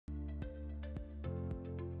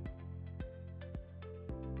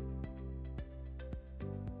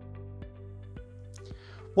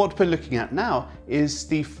What we're looking at now is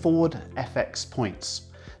the forward FX points.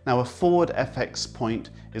 Now a forward FX point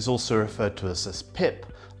is also referred to as a pip,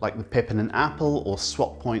 like the pip in an apple or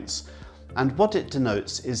swap points, and what it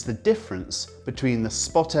denotes is the difference between the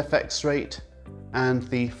spot FX rate and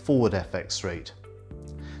the forward FX rate.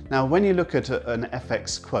 Now when you look at an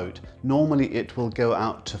FX quote, normally it will go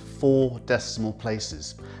out to 4 decimal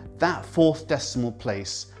places. That 4th decimal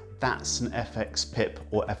place, that's an FX pip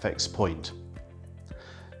or FX point.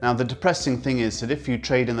 Now the depressing thing is that if you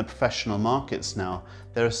trade in the professional markets now,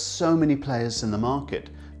 there are so many players in the market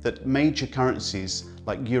that major currencies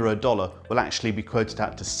like euro dollar will actually be quoted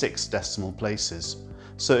out to 6 decimal places.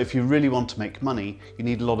 So if you really want to make money, you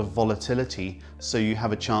need a lot of volatility so you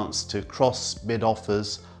have a chance to cross bid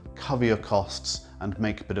offers, cover your costs and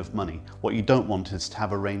make a bit of money. What you don't want is to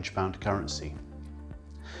have a range-bound currency.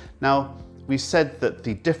 Now we said that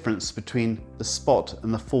the difference between the spot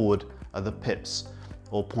and the forward are the pips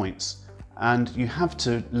or points, and you have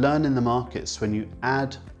to learn in the markets when you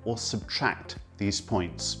add or subtract these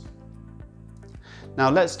points. Now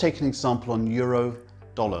let's take an example on euro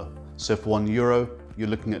dollar. So for €1 you're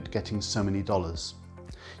looking at getting so many dollars.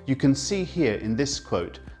 You can see here in this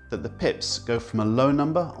quote that the pips go from a low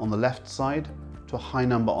number on the left side to a high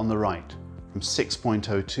number on the right, from 6.02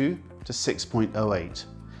 to 6.08.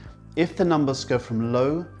 If the numbers go from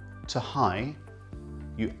low to high,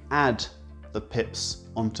 you add the pips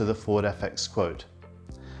onto the forward FX quote.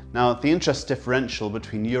 Now the interest differential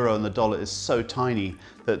between euro and the dollar is so tiny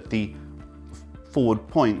that the forward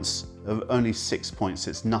points are only 6 points,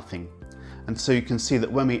 it's nothing. And so you can see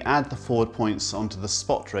that when we add the forward points onto the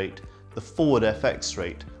spot rate, the forward FX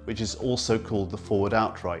rate, which is also called the forward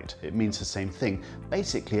outright, it means the same thing.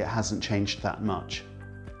 Basically it hasn't changed that much.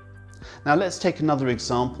 Now let's take another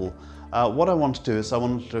example. What I want to do is I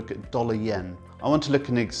want to look at dollar yen. I want to look at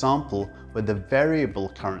an example where the variable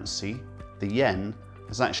currency, the yen,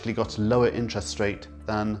 has actually got a lower interest rate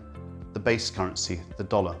than the base currency, the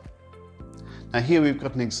dollar. Now here we've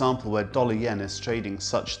got an example where dollar yen is trading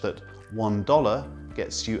such that $1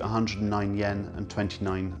 gets you 109 yen and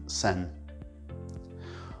 29 sen.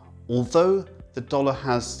 Although the dollar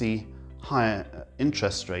has the higher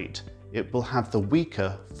interest rate, it will have the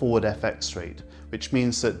weaker forward FX rate, which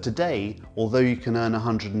means that today, although you can earn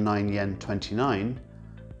 109 yen 29,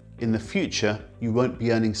 in the future you won't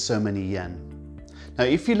be earning so many yen. Now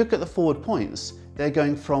if you look at the forward points, they're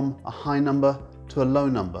going from a high number to a low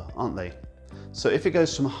number, aren't they? So if it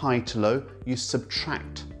goes from high to low, you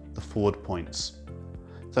subtract the forward points.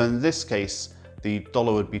 So in this case, the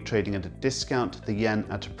dollar would be trading at a discount, the yen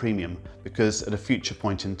at a premium, because at a future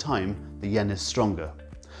point in time, the yen is stronger.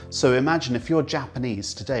 So imagine if you're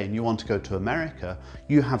Japanese today and you want to go to America,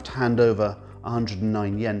 you have to hand over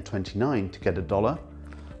 109 yen 29 to get a dollar,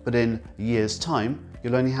 but in a year's time,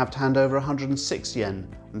 you'll only have to hand over 106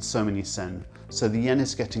 yen and so many sen. So the yen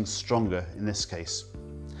is getting stronger in this case.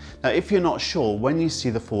 Now, if you're not sure, when you see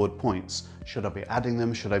the forward points, should I be adding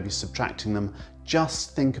them? Should I be subtracting them?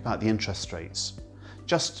 Just think about the interest rates.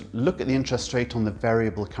 Just look at the interest rate on the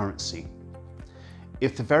variable currency.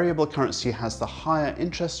 If the variable currency has the higher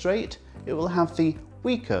interest rate, it will have the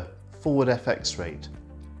weaker forward FX rate.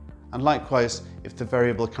 And likewise, if the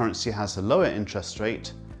variable currency has a lower interest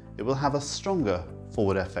rate, it will have a stronger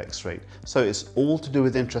forward FX rate. So it's all to do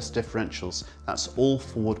with interest differentials. That's all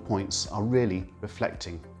forward points are really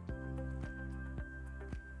reflecting.